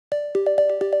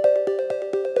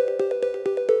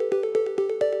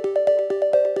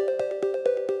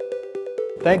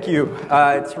Thank you.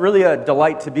 It's really a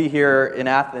delight to be here in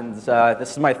Athens.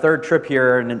 This is my third trip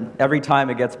here, and every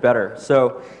time it gets better.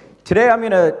 So today I'm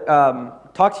going to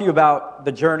talk to you about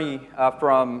the journey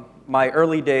from my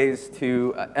early days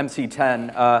to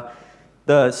MC10.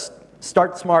 The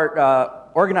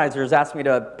StartSmart organizers asked me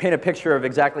to paint a picture of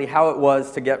exactly how it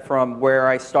was to get from where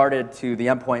I started to the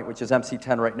endpoint, which is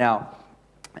MC10 right now.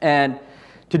 And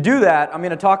to do that, I'm going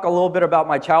to talk a little bit about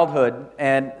my childhood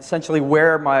and essentially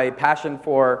where my passion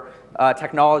for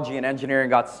technology and engineering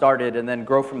got started, and then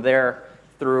grow from there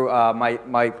through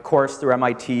my course through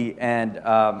MIT and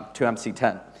to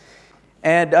MC10.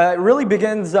 And it really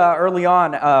begins early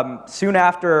on. Soon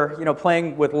after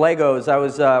playing with Legos, I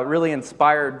was really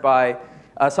inspired by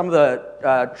some of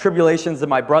the tribulations that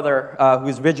my brother,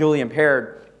 who's visually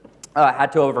impaired,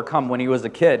 had to overcome when he was a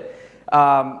kid.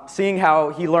 Seeing how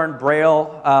he learned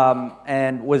Braille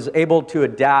and was able to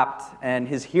adapt, and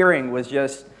his hearing was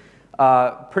just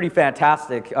pretty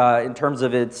fantastic in terms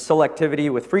of its selectivity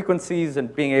with frequencies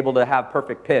and being able to have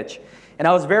perfect pitch. And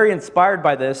I was very inspired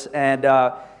by this, and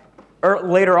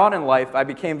later on in life I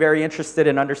became very interested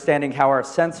in understanding how our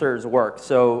sensors work,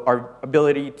 so our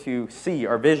ability to see,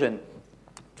 our vision,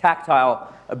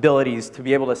 tactile abilities to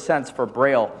be able to sense for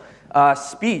Braille.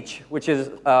 Speech, which is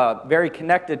very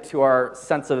connected to our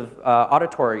sense of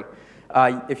auditory.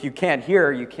 If you can't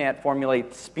hear, you can't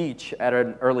formulate speech at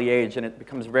an early age, and it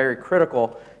becomes very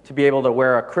critical to be able to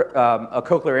wear a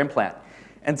cochlear implant.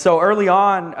 And so early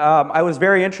on, I was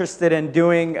very interested in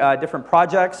doing different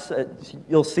projects.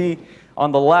 You'll see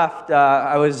on the left,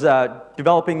 I was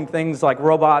developing things like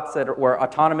robots that were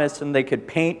autonomous and they could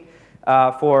paint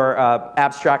for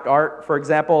abstract art, for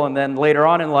example. And then later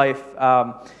on in life,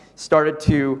 started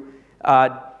to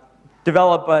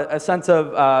develop a sense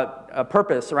of a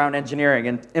purpose around engineering.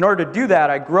 And in order to do that,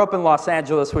 I grew up in Los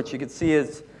Angeles, which you can see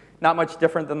is not much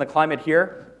different than the climate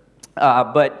here.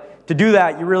 But to do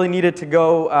that, you really needed to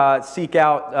go seek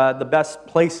out the best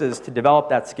places to develop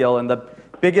that skill. And the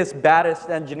biggest, baddest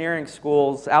engineering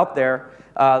schools out there,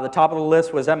 the top of the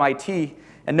list was MIT.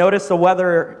 And notice the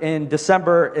weather in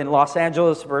December in Los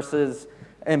Angeles versus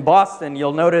in Boston.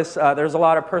 You'll notice there's a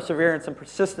lot of perseverance and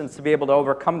persistence to be able to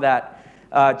overcome that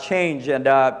change. And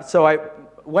so I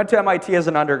went to MIT as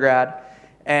an undergrad,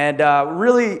 and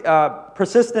really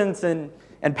persistence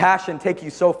and passion take you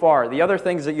so far. The other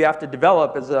things that you have to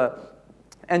develop as an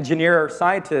engineer or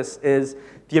scientist is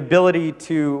the ability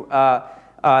to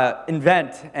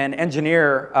invent and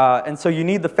engineer, and so you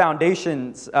need the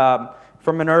foundations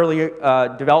from an early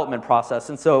development process.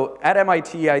 And so at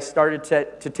MIT, I started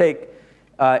to take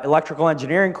electrical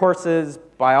engineering courses,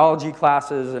 biology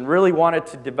classes, and really wanted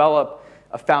to develop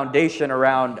a foundation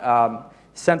around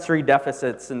sensory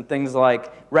deficits and things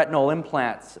like retinal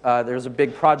implants. There's a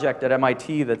big project at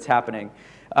MIT that's happening.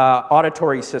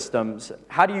 Auditory systems.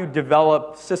 How do you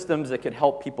develop systems that could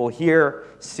help people hear,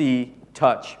 see,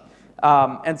 touch?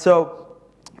 And so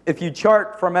if you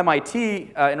chart from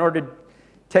MIT, in order to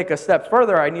take a step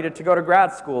further, I needed to go to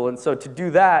grad school. And so to do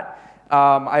that,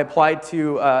 I applied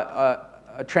to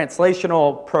a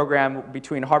translational program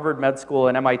between Harvard Med School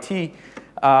and MIT,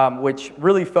 which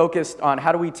really focused on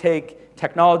how do we take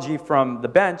technology from the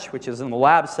bench, which is in the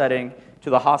lab setting, to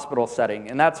the hospital setting.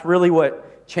 And that's really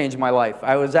what changed my life.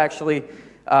 I was actually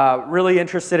really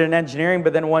interested in engineering,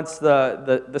 but then once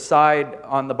the side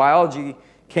on the biology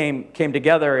came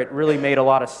together, it really made a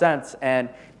lot of sense and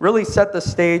really set the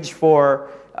stage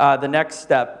for the next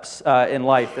steps in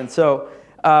life. And so,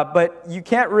 but you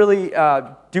can't really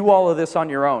do all of this on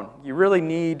your own. You really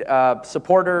need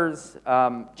supporters,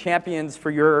 champions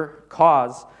for your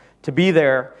cause to be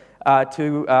there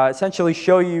to essentially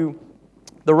show you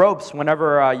the ropes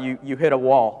whenever you hit a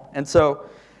wall. And so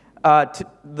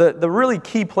the really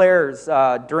key players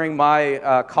during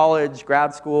my college,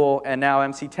 grad school, and now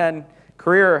MC10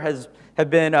 career have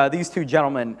been these two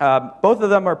gentlemen. Both of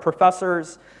them are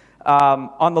professors.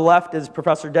 On the left is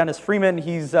Professor Dennis Freeman.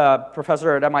 He's a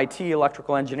professor at MIT,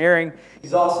 electrical engineering.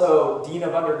 He's also Dean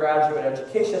of Undergraduate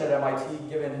Education at MIT,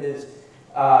 given his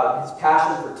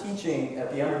passion for teaching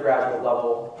at the undergraduate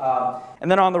level.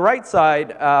 And then on the right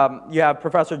side, you have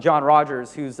Professor John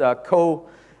Rogers, who's a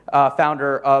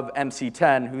co-founder of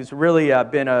MC10, who's really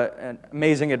been an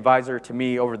amazing advisor to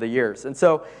me over the years. And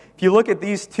so if you look at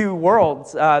these two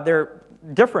worlds, they're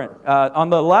different.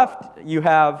 On the left, you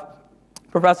have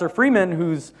Professor Freeman,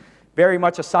 who's very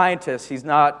much a scientist. He's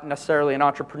not necessarily an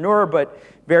entrepreneur, but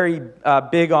very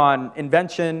big on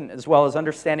invention, as well as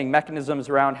understanding mechanisms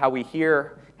around how we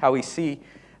hear, how we see.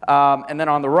 And then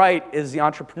on the right is the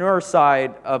entrepreneur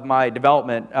side of my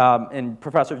development, and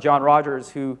Professor John Rogers,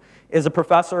 who is a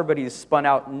professor, but he's spun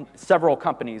out in several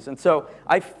companies. And so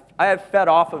I have fed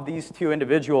off of these two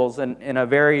individuals in a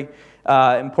very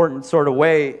important sort of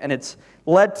way, and it's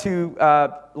led to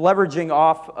leveraging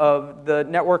off of the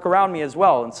network around me as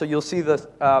well. And so you'll see the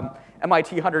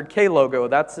MIT 100K logo.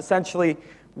 That's essentially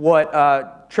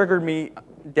what triggered me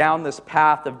down this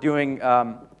path of doing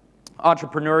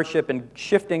entrepreneurship and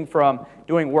shifting from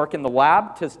doing work in the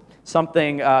lab to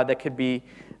something that could be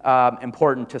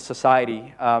important to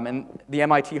society. And the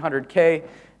MIT 100K,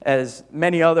 as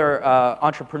many other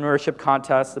entrepreneurship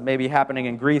contests that may be happening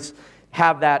in Greece,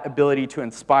 have that ability to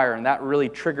inspire, and that really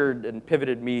triggered and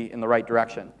pivoted me in the right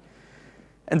direction.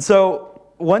 And so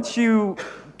once you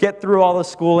get through all the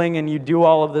schooling and you do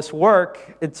all of this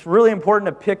work, it's really important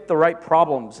to pick the right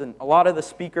problems, and a lot of the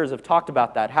speakers have talked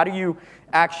about that. How do you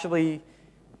actually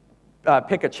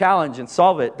pick a challenge and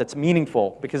solve it that's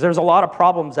meaningful? Because there's a lot of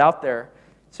problems out there,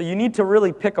 so you need to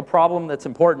really pick a problem that's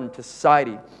important to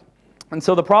society. And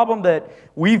so the problem that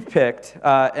we've picked,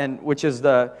 and which is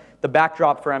the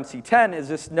backdrop for MC10, is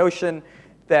this notion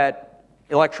that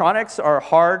electronics are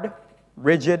hard,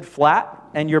 rigid, flat,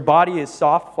 and your body is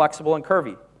soft, flexible, and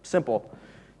curvy. Simple.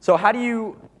 So how do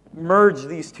you merge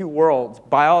these two worlds?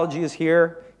 Biology is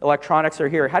here, electronics are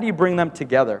here. How do you bring them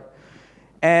together?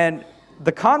 And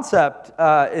the concept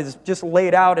is just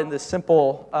laid out in this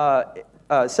simple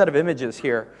set of images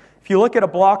here. If you look at a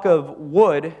block of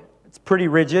wood, it's pretty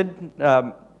rigid.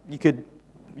 You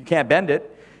can't bend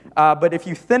it. But if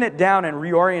you thin it down and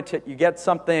reorient it, you get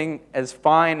something as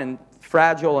fine and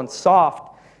fragile and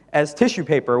soft as tissue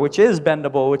paper, which is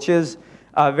bendable, which is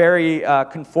very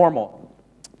conformal.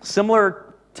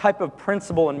 Similar type of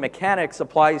principle in mechanics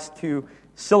applies to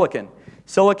silicon.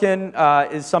 Silicon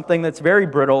is something that's very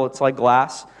brittle. It's like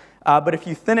glass. But if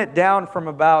you thin it down from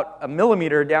about a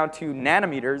millimeter down to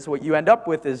nanometers, what you end up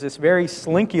with is this very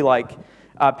slinky-like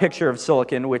picture of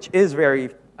silicon, which is very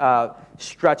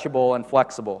stretchable and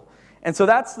flexible. And so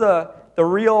that's the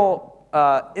real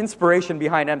inspiration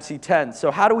behind MC10.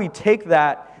 So how do we take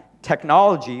that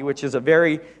technology, which is a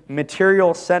very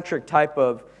material-centric type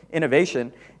of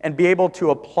innovation, and be able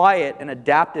to apply it and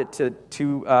adapt it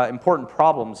to important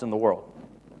problems in the world?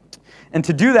 And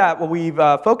to do that, what we've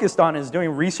focused on is doing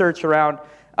research around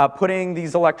putting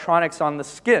these electronics on the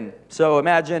skin. So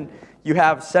imagine you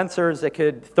have sensors that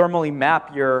could thermally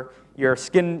map your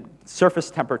skin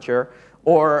surface temperature,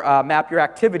 or map your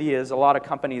activity, as a lot of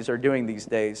companies are doing these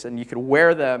days. And you could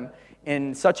wear them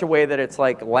in such a way that it's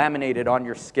like laminated on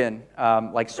your skin,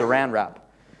 like saran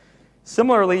wrap.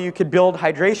 Similarly, you could build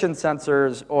hydration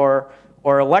sensors or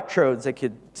electrodes that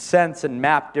could sense and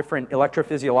map different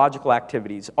electrophysiological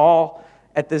activities, all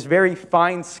at this very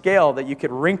fine scale that you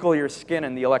could wrinkle your skin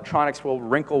and the electronics will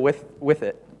wrinkle with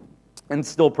it and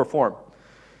still perform.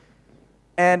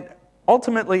 And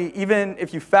ultimately, even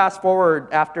if you fast forward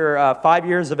after 5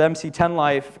 years of MC10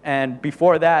 life, and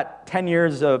before that, 10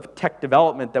 years of tech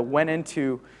development that went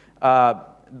into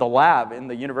the lab in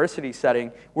the university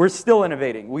setting, we're still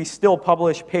innovating. We still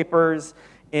publish papers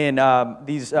in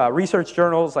these research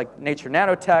journals like Nature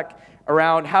Nanotech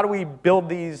around how do we build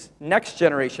these next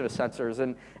generation of sensors.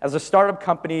 And as a startup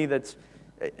company that's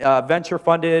venture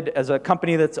funded, as a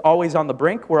company that's always on the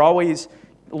brink, we're always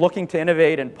looking to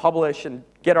innovate and publish and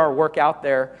get our work out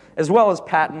there, as well as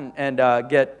patent and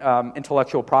get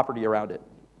intellectual property around it.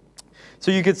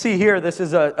 So you can see here, this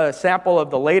is a sample of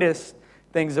the latest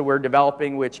things that we're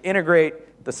developing, which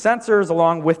integrate the sensors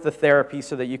along with the therapy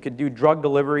so that you could do drug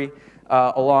delivery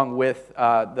along with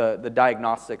the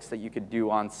diagnostics that you could do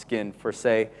on skin for,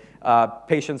 say,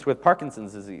 patients with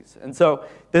Parkinson's disease. And so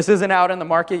this isn't out in the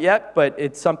market yet, but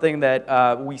it's something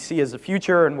that we see as a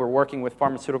future, and we're working with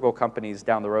pharmaceutical companies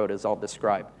down the road, as I'll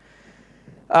describe.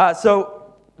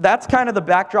 So that's kind of the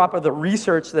backdrop of the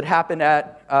research that happened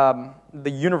at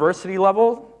the university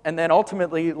level, and then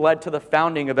ultimately led to the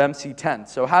founding of MC10.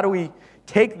 So how do we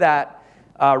take that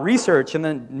research and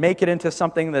then make it into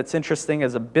something that's interesting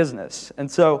as a business? And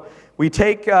so we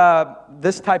take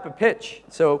this type of pitch.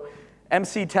 So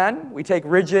MC10, we take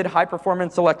rigid,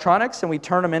 high-performance electronics, and we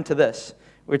turn them into this,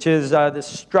 which is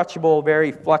this stretchable,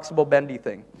 very flexible, bendy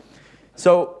thing.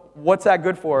 So what's that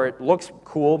good for? It looks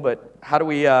cool, but how do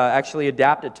we actually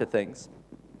adapt it to things?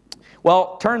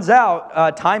 Well, turns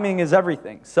out timing is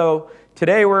everything. So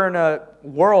today we're in a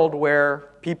world where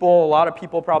a lot of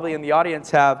people probably in the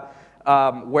audience have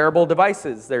wearable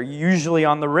devices. They're usually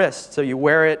on the wrist, so you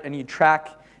wear it and you track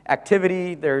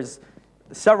activity. There's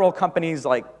several companies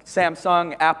like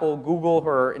Samsung, Apple, Google who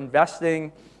are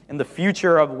investing in the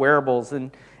future of wearables.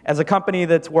 And as a company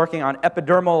that's working on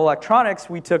epidermal electronics,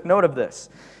 we took note of this.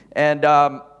 And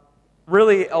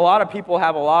really, a lot of people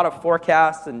have a lot of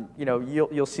forecasts, and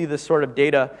you'll see this sort of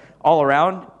data all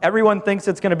around. Everyone thinks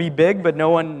it's going to be big, but no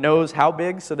one knows how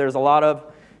big, so there's a lot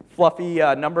of fluffy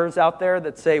numbers out there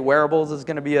that say wearables is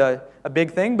going to be a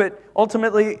big thing, but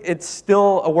ultimately it's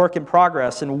still a work in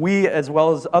progress, and we, as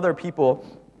well as other people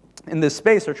in this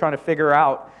space, are trying to figure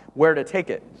out where to take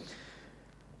it.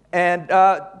 And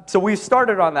so we've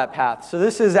started on that path. So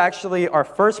this is actually our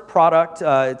first product.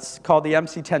 It's called the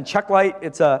MC10 Check Light.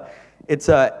 It's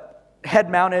a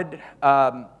head-mounted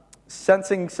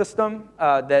sensing system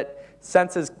that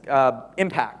senses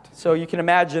impact. So you can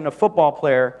imagine a football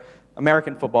player,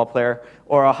 American football player,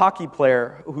 or a hockey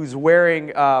player who's wearing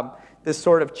this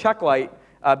sort of check light,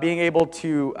 being able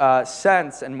to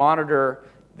sense and monitor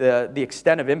the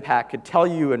extent of impact, could tell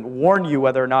you and warn you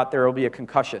whether or not there will be a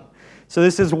concussion. So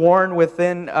this is worn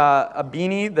within a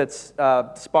beanie that's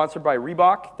sponsored by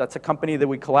Reebok. That's a company that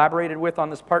we collaborated with on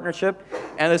this partnership,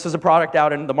 and this is a product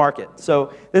out in the market.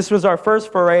 So this was our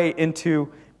first foray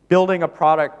into building a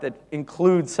product that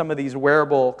includes some of these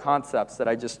wearable concepts that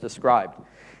I just described.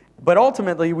 But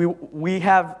ultimately, we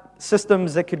have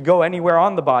systems that could go anywhere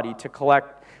on the body to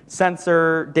collect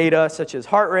sensor data such as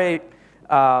heart rate,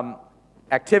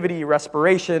 activity,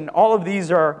 respiration. All of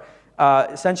these are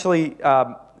essentially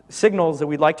signals that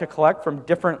we'd like to collect from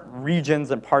different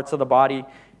regions and parts of the body.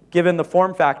 Given the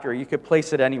form factor, you could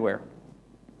place it anywhere.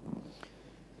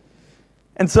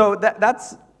 And so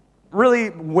that's really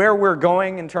where we're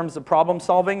going in terms of problem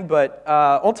solving, but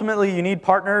ultimately you need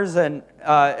partners, and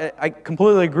I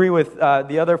completely agree with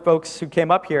the other folks who came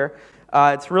up here.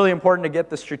 It's really important to get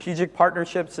the strategic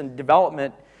partnerships and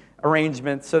development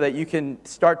arrangements so that you can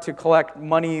start to collect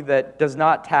money that does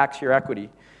not tax your equity.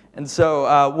 And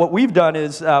so what we've done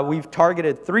is we've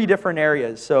targeted 3 different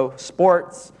areas, so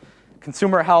sports,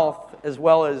 consumer health, as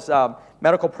well as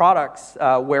medical products,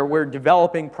 where we're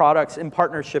developing products in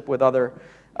partnership with other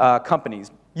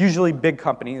companies, usually big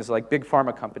companies like big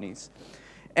pharma companies.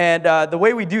 And the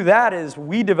way we do that is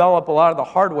we develop a lot of the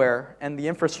hardware and the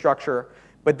infrastructure,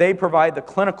 but they provide the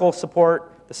clinical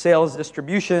support, the sales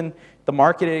distribution, the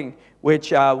marketing,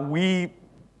 which we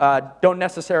don't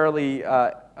necessarily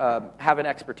have an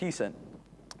expertise in.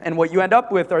 And what you end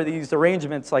up with are these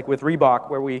arrangements like with Reebok,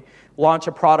 where we launch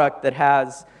a product that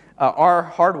has our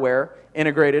hardware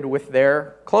integrated with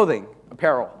their clothing,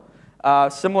 apparel.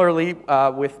 Similarly,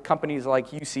 with companies like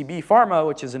UCB Pharma,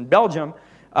 which is in Belgium,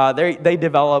 they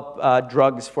develop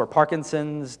drugs for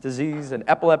Parkinson's disease and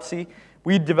epilepsy.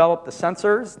 We develop the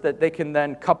sensors that they can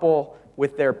then couple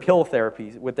with their pill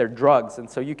therapies, with their drugs. And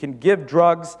so you can give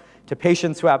drugs to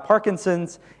patients who have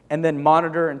Parkinson's and then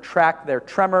monitor and track their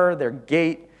tremor, their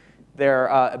gait, their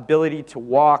ability to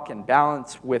walk and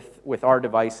balance with our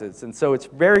devices. And so it's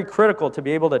very critical to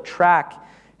be able to track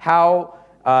how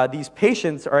these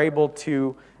patients are able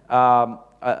to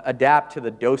adapt to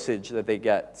the dosage that they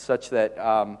get, such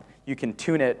that you can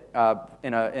tune it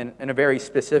in a very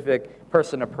specific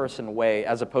person-to-person way,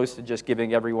 as opposed to just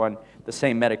giving everyone the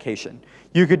same medication.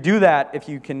 You could do that if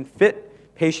you can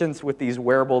fit patients with these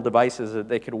wearable devices that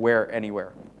they could wear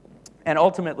anywhere. And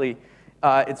ultimately,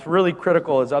 it's really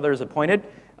critical, as others have pointed,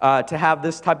 to have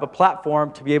this type of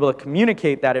platform to be able to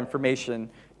communicate that information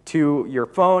to your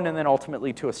phone and then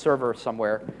ultimately to a server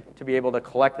somewhere to be able to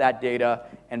collect that data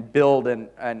and build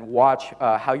and watch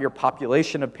how your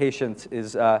population of patients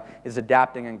is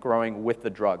adapting and growing with the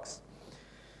drugs.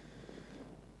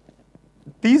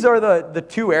 These are the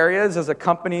 2 areas as a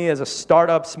company, as a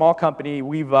startup, small company,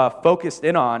 we've focused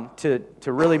in on to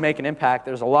really make an impact.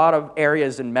 There's a lot of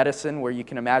areas in medicine where you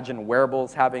can imagine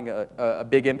wearables having a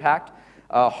big impact.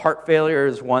 Heart failure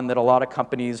is one that a lot of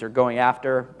companies are going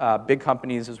after, big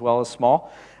companies as well as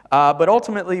small. But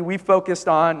ultimately, we focused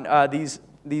on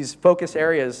these focus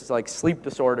areas like sleep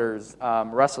disorders,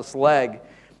 restless leg,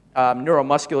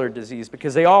 neuromuscular disease,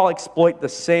 because they all exploit the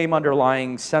same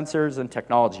underlying sensors and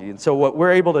technology. And so what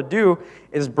we're able to do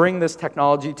is bring this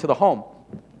technology to the home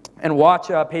and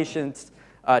watch patients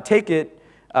take it,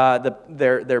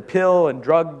 their pill and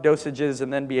drug dosages,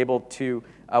 and then be able to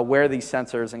wear these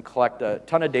sensors and collect a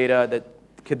ton of data that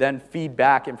could then feed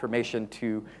back information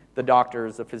to the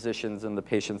doctors, the physicians, and the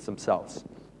patients themselves.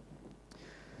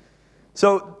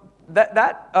 So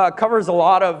that covers a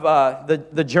lot of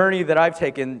the journey that I've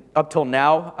taken up till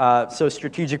now. So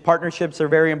strategic partnerships are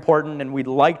very important, and we'd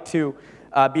like to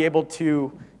be able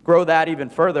to grow that even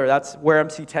further. That's where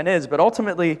MC10 is. But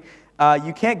ultimately,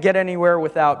 you can't get anywhere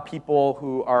without people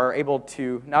who are able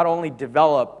to not only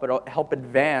develop, but help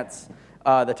advance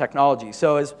the technology.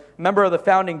 So as a member of the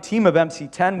founding team of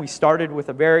MC10, we started with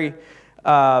a very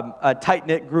a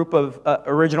tight-knit group of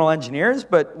original engineers,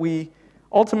 but we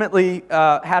ultimately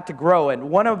had to grow. And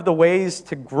one of the ways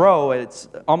to grow, it's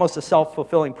almost a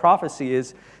self-fulfilling prophecy,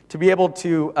 is to be able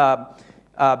to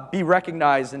be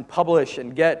recognized and publish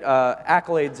and get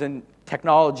accolades in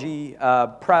technology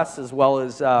press, as well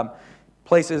as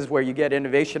places where you get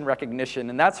innovation recognition.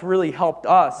 And that's really helped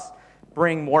us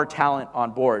bring more talent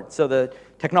on board. So the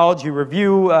Technology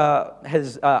Review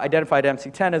has identified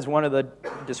MC10 as one of the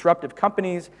disruptive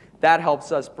companies. That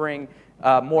helps us bring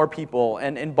more people.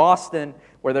 And in Boston,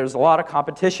 where there's a lot of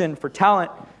competition for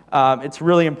talent, it's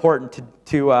really important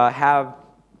to have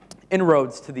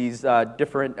inroads to these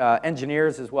different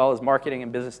engineers, as well as marketing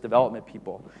and business development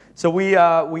people. So we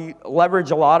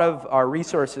leverage a lot of our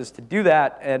resources to do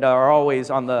that, and are always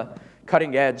on the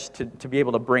cutting edge to be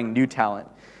able to bring new talent.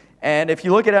 And if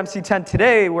you look at MC10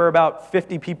 today, we're about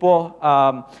 50 people.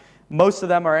 Most of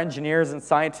them are engineers and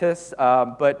scientists,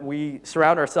 but we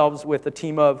surround ourselves with a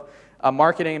team of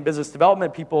marketing and business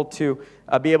development people to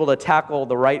be able to tackle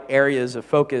the right areas of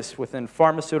focus within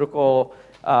pharmaceutical,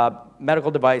 medical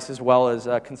device, as well as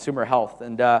consumer health.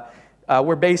 And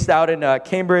we're based out in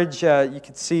Cambridge. You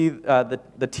can see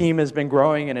the team has been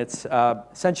growing, and it's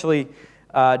essentially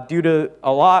due to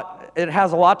a lot. It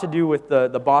has a lot to do with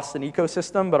the Boston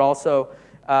ecosystem, but also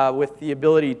with the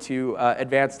ability to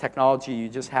advance technology. You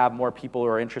just have more people who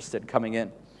are interested coming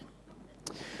in.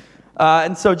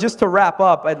 And so just to wrap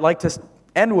up, I'd like to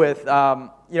end with,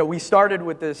 we started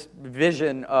with this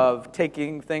vision of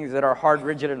taking things that are hard,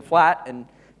 rigid, and flat and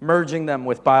merging them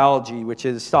with biology, which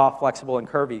is soft, flexible, and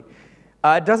curvy.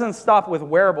 It doesn't stop with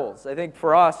wearables. I think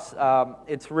for us,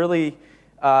 it's really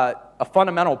a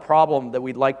fundamental problem that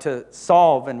we'd like to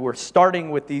solve, and we're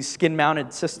starting with these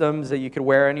skin-mounted systems that you could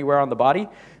wear anywhere on the body.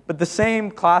 But the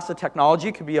same class of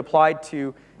technology could be applied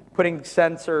to putting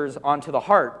sensors onto the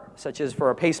heart, such as for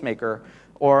a pacemaker,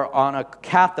 or on a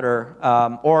catheter,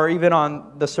 or even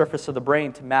on the surface of the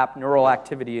brain to map neural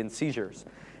activity in seizures.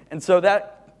 And so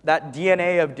that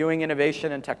DNA of doing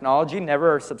innovation and technology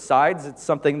never subsides. It's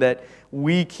something that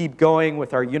we keep going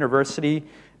with our university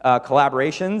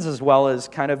collaborations, as well as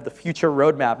kind of the future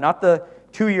roadmap. Not the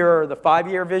 2-year or the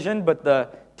 5-year vision, but the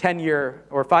 10-year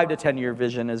or 5 to 10-year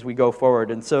vision as we go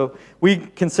forward. And so we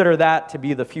consider that to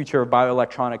be the future of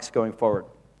bioelectronics going forward.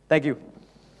 Thank you.